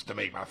college was to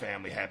make my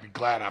family happy.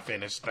 Glad I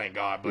finished, thank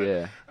God. But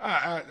Yeah.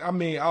 I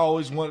mean, I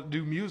always wanted to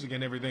do music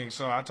and everything.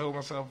 So I told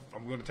myself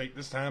I'm going to take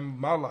this time of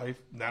my life.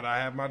 Now that I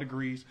have my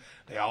degrees,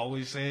 they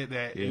always said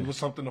that it was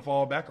something to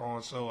fall back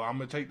on. So I'm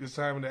going to take this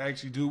time to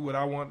actually do what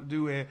I want to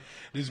do. And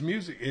this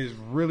music is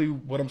really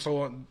what I'm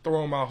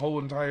throwing my whole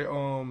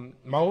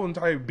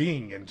entire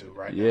being into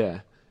right now. Yeah.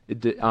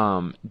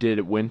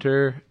 Did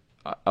winter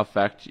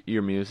affect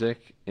your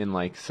music in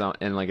like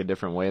a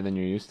different way than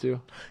you're used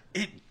to?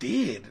 It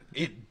did.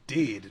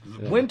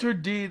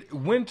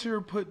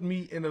 Winter put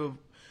me in a.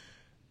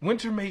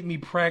 Winter made me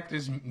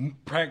practice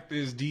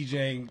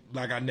DJing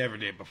like I never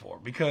did before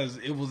because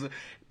it was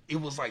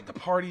like the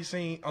party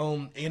scene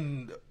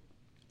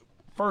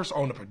first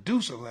on the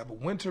producer level.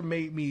 Winter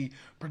made me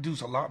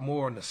produce a lot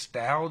more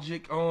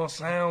nostalgic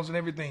sounds and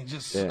everything.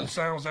 Just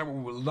sounds that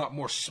were a lot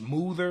more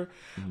smoother.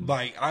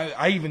 Like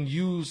I even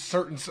used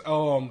certain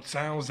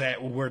sounds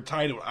that were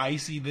titled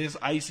 "Icy This,"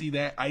 "Icy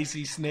That,"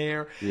 "Icy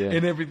Snare,"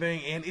 and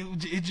everything. And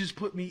it just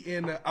put me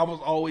in. I was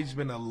always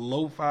been a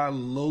lo-fi,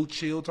 low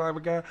chill type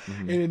of guy,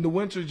 and in the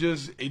winter it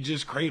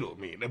just cradled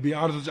me. To be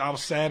honest with you, I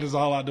was sad as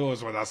all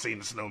outdoors when I seen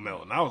the snow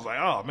melt, and I was like,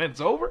 "Oh man,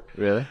 it's over."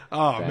 Really?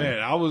 Oh Dang. man,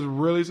 I was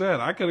really sad.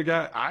 I could have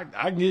got. I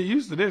can get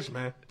used to this,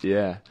 man.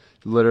 Yeah.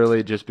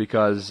 Literally just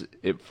because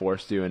it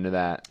forced you into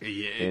that.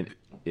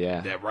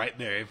 Yeah, that right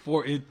there.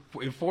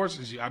 It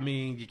forces you. I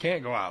mean, you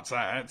can't go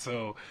outside,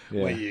 so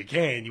when you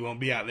can, you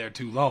won't be out there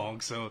too long.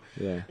 So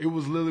it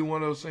was literally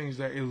one of those things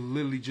that it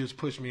literally just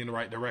pushed me in the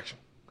right direction.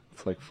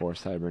 It's like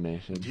forced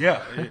hibernation.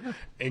 Yeah,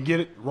 and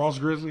get it, Ross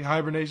Grizzly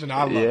Hibernation.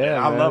 I loved it.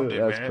 Yeah, I man, loved it,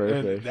 that's man.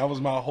 perfect. That was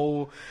my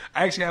whole.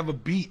 I actually have a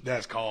beat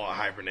that's called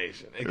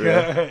Hibernation.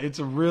 Really? It's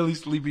a really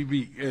sleepy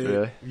beat.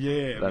 Really?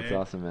 Yeah, That's man.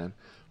 awesome, man.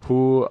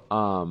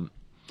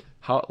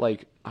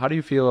 How do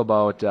you feel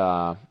about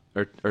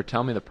or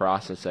tell me the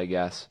process, I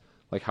guess,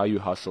 like how you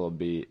hustle a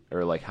beat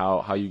or like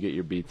how you get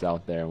your beats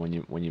out there when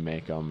you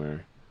make them,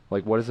 or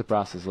like what does the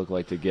process look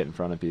like to get in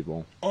front of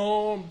people?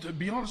 To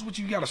be honest with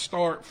you, you got to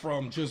start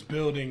from just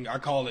building. I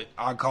call it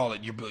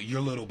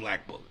your little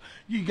black book.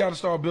 You got to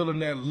start building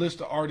that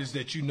list of artists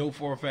that you know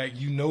for a fact,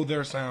 you know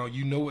their sound,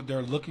 you know what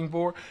they're looking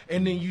for,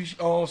 and then you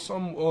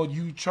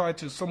try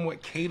to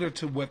somewhat cater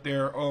to what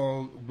they're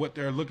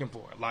looking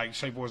for. Like,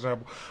 say for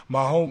example,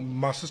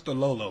 my sister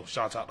Lolo,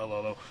 shouts out to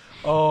Lolo.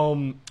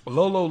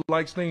 Lolo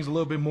likes things a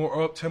little bit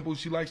more up tempo.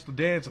 She likes to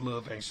dance a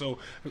little thing. So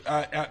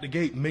out the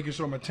gate, making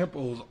sure my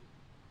tempo is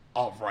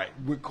off right.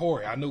 With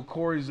Corey, I know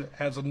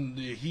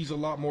he's a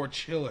lot more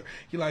chiller.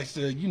 He likes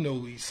to,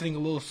 he sing a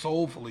little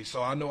soulfully,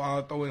 so I know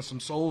I'll throw in some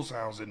soul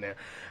sounds in there.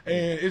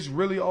 And it's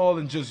really all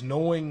in just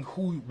knowing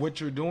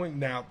what you're doing.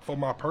 Now, for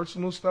my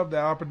personal stuff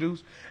that I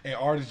produce, and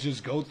artists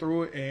just go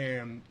through it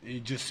and you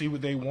just see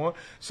what they want.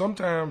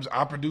 Sometimes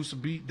I produce a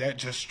beat that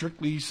just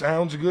strictly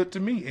sounds good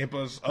to me, and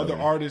plus other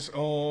artists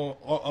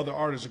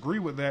agree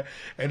with that,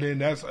 and then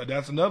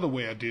that's another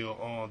way a deal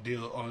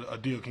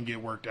can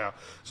get worked out.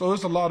 So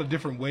there's a lot of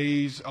different ways.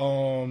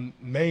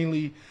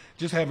 Mainly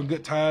just having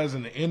good ties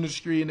in the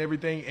industry and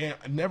everything.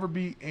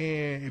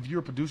 And if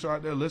you're a producer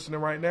out there listening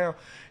right now,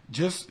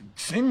 just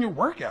send your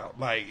work out.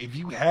 Like, if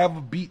you have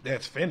a beat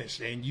that's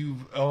finished and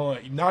you've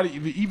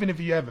even if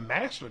you haven't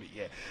mastered it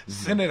yet,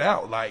 send it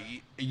out. Like,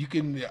 you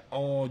can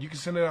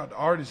send it out to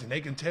artists and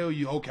they can tell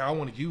you, okay, I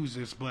want to use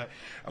this, but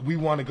we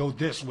want to go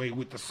this way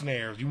with the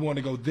snares. You want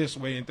to go this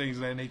way and things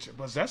of that nature.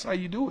 But that's how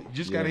you do it. You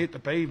just got to hit the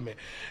pavement.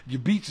 Your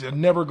beats are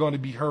never going to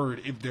be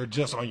heard if they're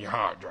just on your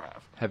hard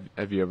drive.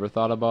 Have you ever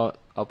thought about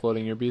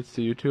uploading your beats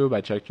to YouTube?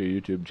 I checked your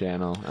YouTube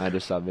channel. And I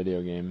just saw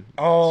video game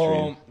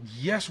stream.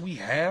 Yes, we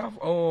have.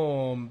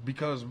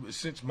 Because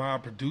since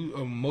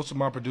most of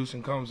my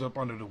producing comes up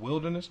under the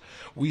Wilderness,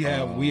 we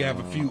have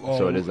a few.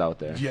 So it is out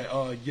there.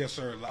 Yeah. Yes,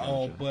 sir.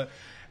 But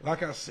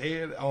like I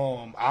said,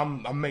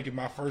 I'm making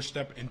my first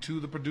step into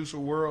the producer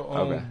world.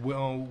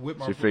 With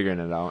my. So you're figuring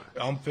it out.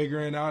 I'm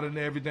figuring out and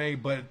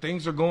everything, but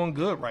things are going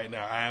good right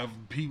now. I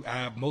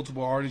have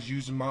multiple artists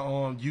using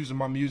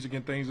my music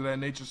and things of that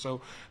nature.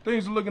 So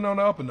things are looking on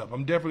the up and up.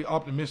 I'm definitely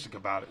optimistic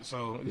about it.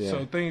 So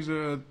things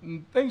are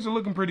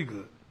looking pretty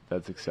good.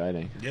 That's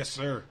exciting. Yes,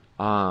 sir.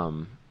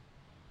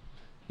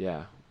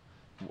 Yeah.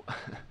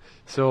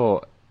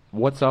 So,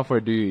 what software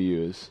do you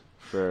use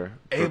for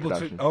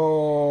production?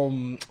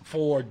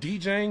 For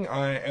DJing,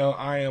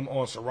 I am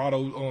on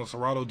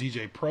Serato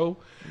DJ Pro,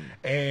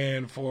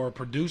 and for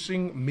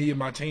producing, me and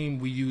my team,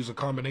 we use a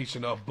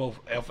combination of both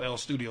FL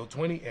Studio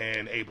 20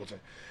 and Ableton.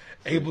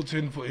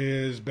 Ableton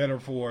is better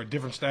for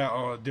different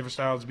styles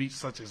of beats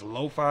such as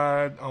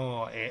lo-fi,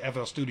 and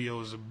FL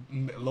Studio is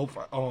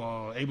lo-fi.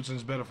 Ableton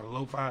is better for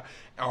lo-fi,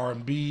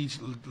 R&B.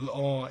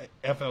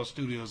 FL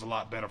Studio is a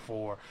lot better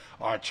for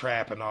our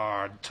trap and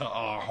our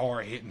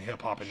hard hitting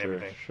hip hop and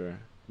everything. Sure,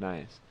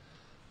 nice.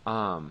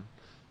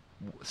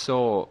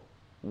 So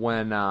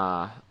when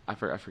I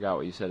forgot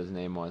what you said his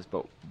name was,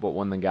 but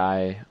when the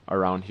guy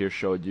around here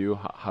showed you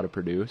how to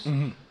produce.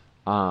 Mm-hmm.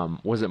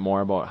 Was it more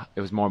about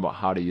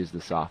how to use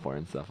the software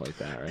and stuff like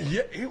that, right?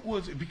 Yeah, it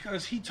was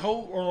because he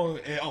told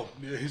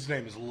his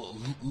name is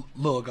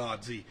Lil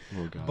God Z.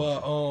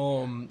 But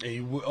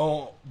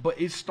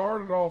it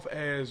started off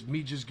as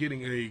me just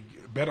getting a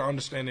better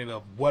understanding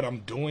of what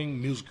I'm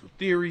doing, musical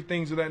theory,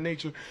 things of that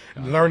nature,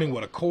 learning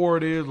what a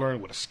chord is,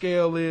 learning what a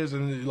scale is,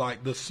 and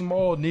like the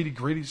small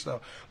nitty-gritty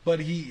stuff. But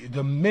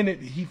the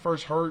minute he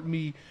first heard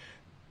me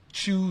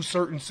choose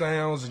certain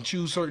sounds and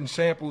choose certain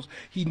samples,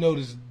 he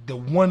noticed the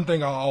one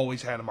thing I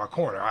always had in my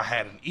corner. I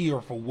had an ear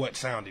for what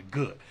sounded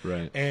good.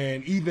 Right.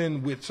 And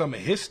even with some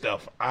of his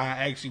stuff,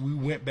 we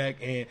went back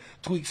and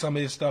tweaked some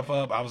of his stuff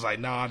up. I was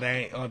like, nah,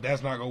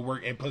 that's not gonna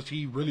work. And plus,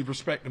 he really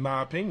respected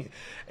my opinion.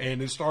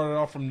 And it started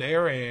off from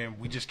there, and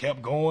we just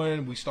kept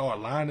going. We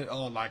started lining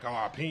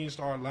our opinions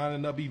started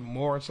lining up even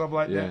more and stuff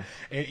like that.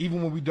 And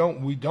even when we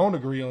don't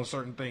agree on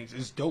certain things,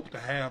 it's dope to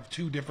have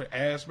two different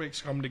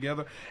aspects come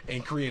together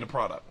and create a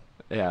product.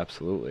 Yeah,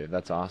 absolutely.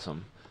 That's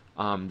awesome.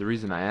 The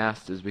reason I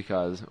asked is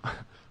because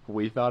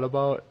we thought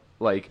about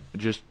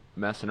just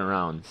messing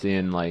around,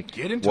 seeing what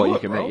you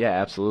can make. Yeah,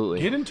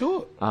 absolutely. Get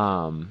into it.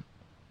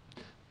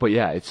 But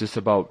yeah, it's just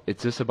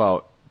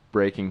about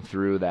breaking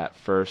through that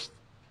first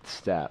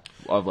step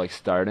of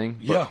starting.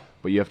 Yeah.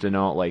 But you have to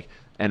know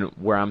and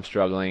where I'm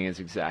struggling is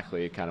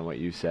exactly kind of what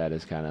you said,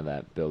 is kind of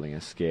that building a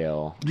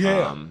scale.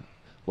 Yeah.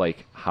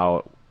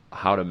 How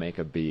to make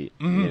a beat.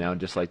 Mm-hmm.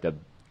 Just like the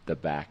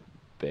back.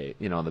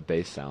 The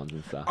bass sounds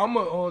and stuff. I'm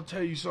gonna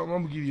tell you something.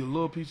 I'm gonna give you a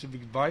little piece of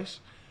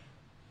advice.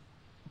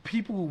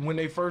 People, when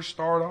they first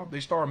start off, they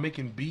start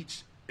making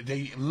beats.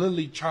 They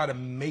literally try to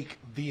make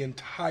the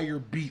entire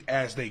beat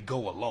as they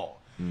go along.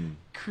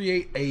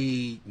 Create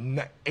a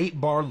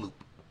 8-bar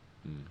loop.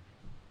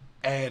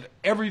 Add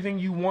everything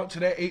you want to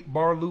that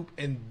 8-bar loop,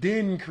 and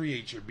then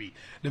create your beat.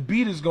 The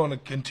beat is gonna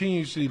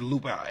continuously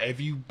loop out. If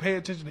you pay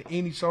attention to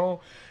any song,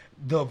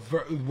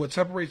 what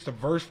separates the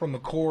verse from the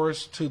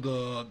chorus to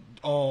the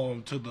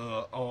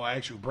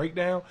actual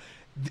breakdown,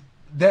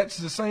 that's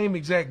the same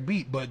exact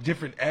beat, but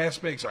different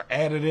aspects are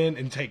added in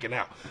and taken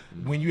out.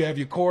 When you have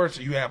your chorus,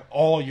 you have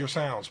all your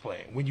sounds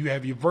playing. When you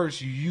have your verse,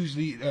 you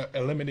usually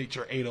eliminate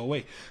your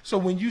 808. So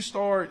when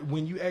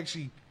you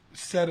actually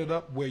set it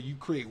up where you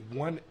create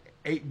one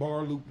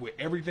 8-bar loop with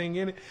everything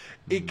in it,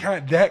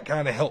 that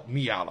kind of helped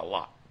me out a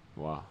lot.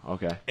 Wow.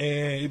 Okay.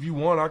 And if you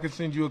want, I can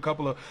send you a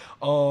couple of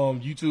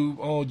YouTube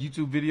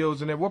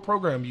videos and that. What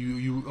program you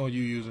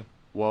using?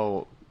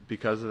 Well,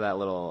 because of that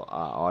little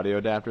audio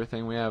adapter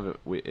thing we have,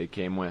 it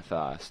came with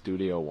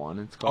Studio One.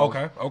 It's called.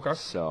 Okay.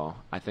 So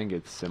I think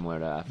it's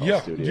similar to FL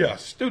Studio. Yeah.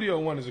 Studio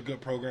One is a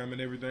good program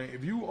and everything.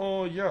 If you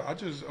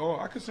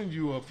I could send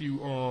you a few.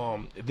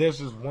 There's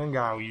this one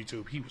guy on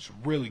YouTube. He was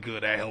really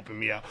good at helping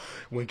me out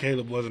when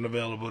Caleb wasn't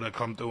available to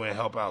come through and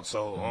help out.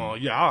 So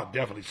I'll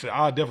definitely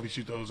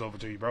shoot those over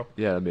to you, bro.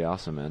 Yeah, that'd be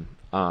awesome, man.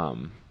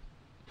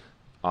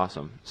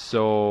 Awesome.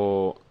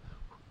 So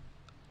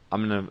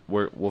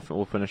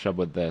we'll finish up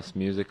with this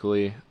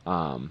musically.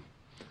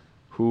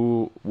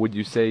 Who would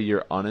you say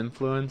you're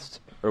uninfluenced,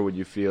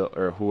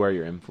 or who are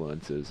your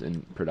influences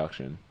in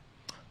production?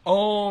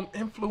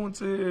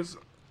 Influences,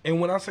 and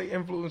when I say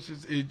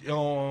influences,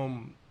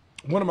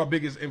 one of my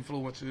biggest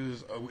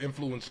influencers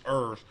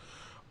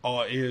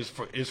is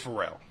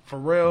Pharrell.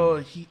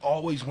 Pharrell, he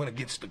always went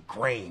against the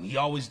grain. He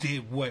always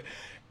did what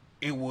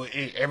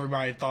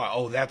everybody thought,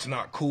 oh, that's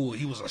not cool.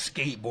 He was a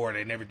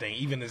skateboarder and everything.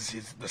 Even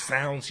the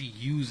sounds he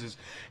uses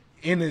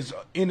in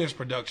his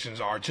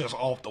productions are just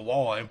off the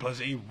wall, and plus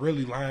it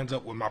really lines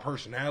up with my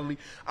personality.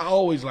 I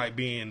always like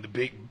being the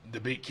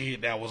big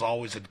kid that was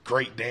always a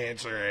great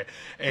dancer,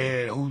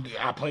 and who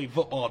I played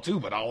football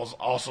too, but I was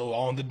also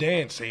on the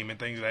dance team and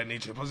things of that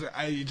nature. Plus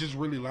it just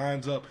really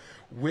lines up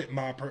with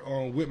my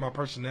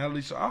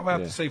personality. So I'll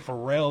have to say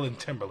Pharrell and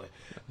Timberland.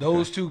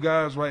 Those two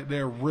guys right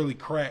there really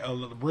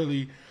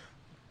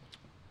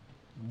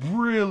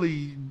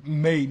really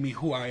made me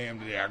who I am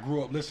today. I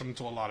grew up listening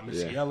to a lot of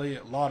Missy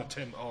Elliott, a lot of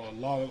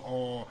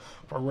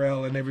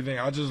Pharrell and everything.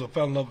 I just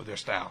fell in love with their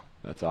style.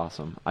 That's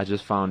awesome. I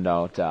just found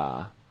out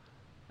that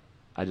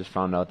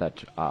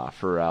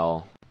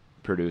Pharrell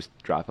produced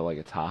 "Drop It Like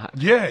It's Hot."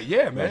 Yeah,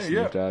 man. By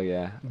Snoop Dogg,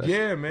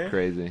 Yeah, man.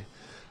 Crazy.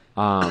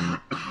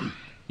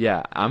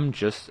 Yeah, I'm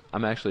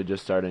actually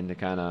just starting to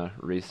kind of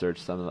research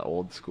some of the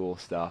old school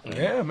stuff.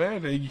 Yeah,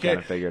 man. You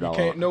can't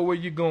know where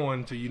you're going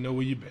until you know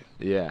where you've been.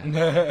 Yeah,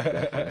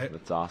 definitely.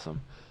 That's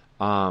awesome.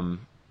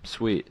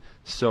 Sweet.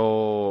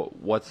 So,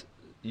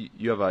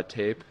 you have a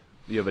tape?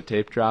 You have a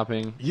tape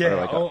dropping? Yeah, or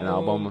like an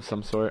album of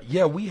some sort?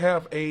 Yeah, we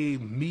have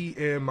me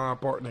and my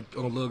partner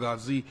on Lil God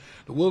Z.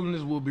 The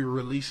Wilderness will be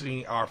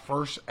releasing our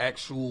first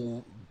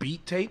actual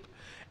beat tape.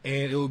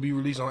 And it will be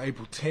released on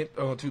April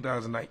 10th,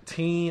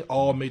 2019,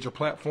 all major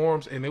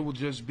platforms. And it will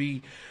just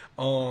be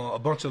a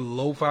bunch of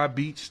lo-fi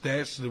beats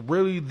that's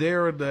really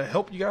there to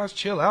help you guys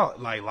chill out.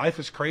 Like, life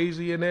is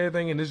crazy and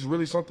everything, and this is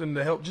really something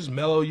to help just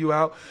mellow you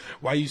out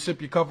while you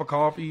sip your cup of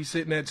coffee,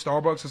 sitting at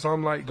Starbucks or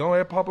something. Like, go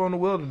ahead, pop on The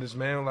Wilderness,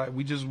 man. Like,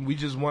 we just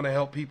want to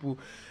help people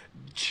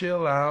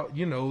chill out,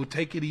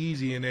 take it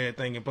easy and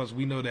everything. And plus,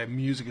 we know that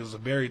music is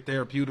very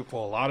therapeutic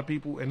for a lot of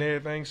people and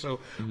everything. So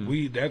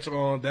that's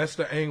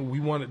the angle we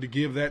wanted to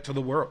give that to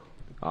the world.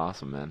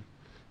 Awesome, man.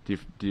 Do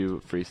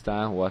you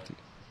freestyle?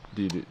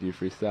 Do you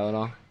freestyle at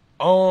all?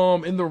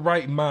 In the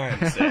right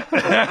mindset.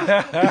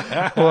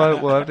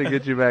 We'll have to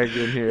get you back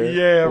in here.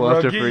 Yeah, we'll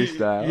bro, have to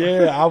freestyle.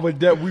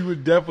 Yeah, we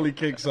would definitely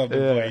kick something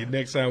for you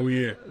next time we're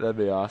here. That'd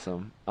be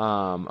awesome.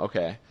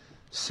 Okay,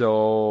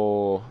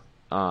 so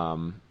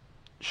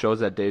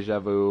shows at Deja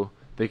Vu.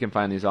 They can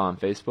find these all on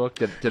Facebook.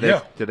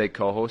 Did they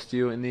co-host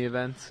you in the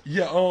events?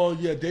 Yeah.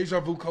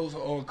 Deja Vu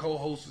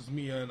co-hosts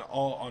me on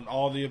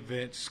all the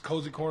events.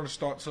 Cozy Corner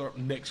starts up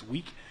next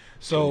week.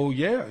 So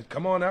yeah,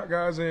 come on out,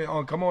 guys, and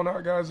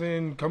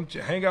come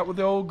hang out with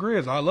the old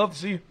Grizz. I love to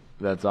see you.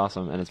 That's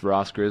awesome, and it's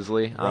Ross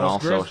Grizzly on all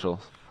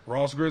socials.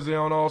 Ross Grizzly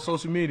on all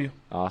social media.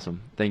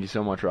 Awesome. Thank you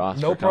so much, Ross.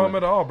 No problem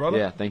at all, brother.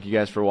 Yeah, thank you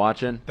guys for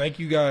watching. Thank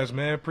you guys,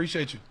 man.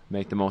 Appreciate you.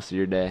 Make the most of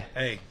your day.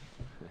 Hey.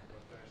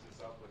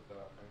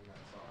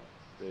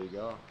 There you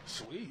go.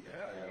 Sweet.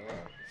 Yeah.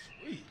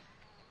 Sweet.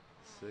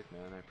 Sick,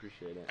 man. I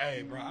appreciate it.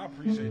 Hey, bro, I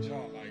appreciate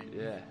y'all. Like,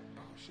 yeah.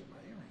 Oh shit, my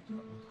earrings.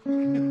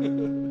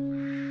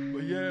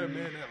 But yeah,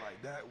 man,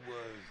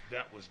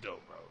 that was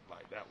dope, bro.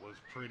 Like, that was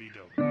pretty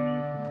dope.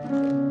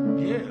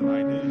 Yeah,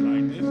 like this,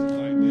 what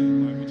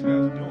you guys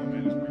are doing,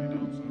 man, is pretty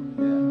dope. So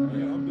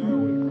yeah, I'm down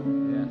with it, bro.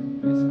 Yeah,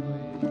 basically.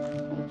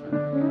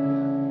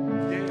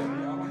 Yeah,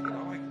 I like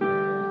it.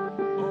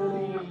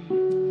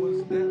 Was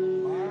that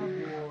live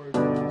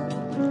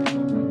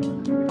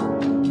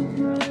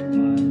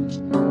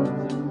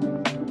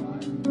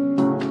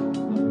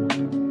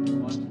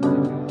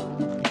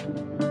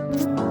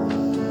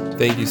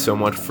Thank you so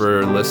much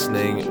for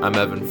listening. I'm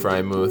Evan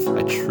Frymuth.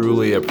 I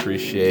truly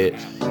appreciate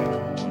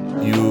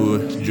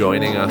you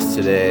joining us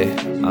today.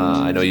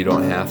 I know you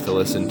don't have to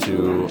listen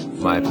to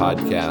my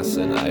podcast,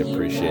 and I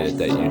appreciate it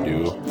that you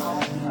do.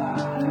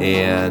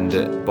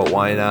 But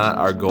why not?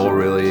 Our goal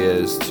really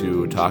is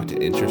to talk to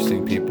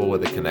interesting people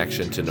with a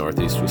connection to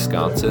Northeast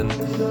Wisconsin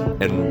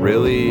and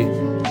really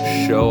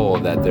show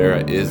that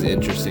there is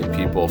interesting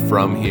people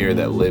from here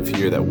that live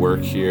here, that work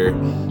here.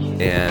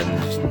 And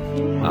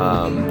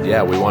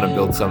we want to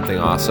build something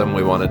awesome.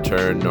 We want to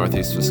turn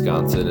Northeast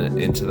Wisconsin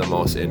into the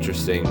most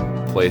interesting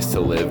place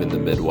to live in the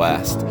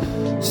Midwest.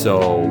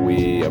 So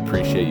we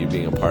appreciate you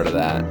being a part of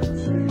that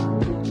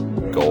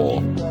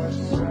goal.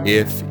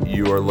 If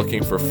you are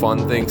looking for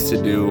fun things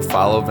to do,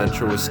 follow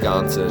Venture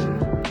Wisconsin,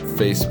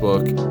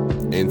 Facebook,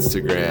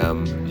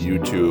 Instagram,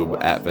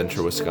 YouTube at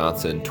Venture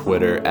Wisconsin,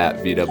 Twitter at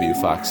VW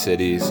Fox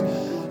Cities,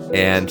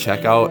 and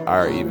check out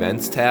our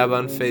events tab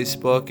on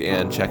Facebook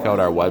and check out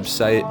our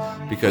website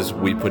because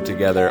we put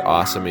together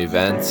awesome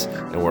events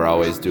and we're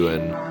always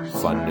doing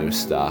fun new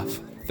stuff.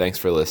 Thanks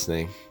for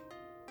listening.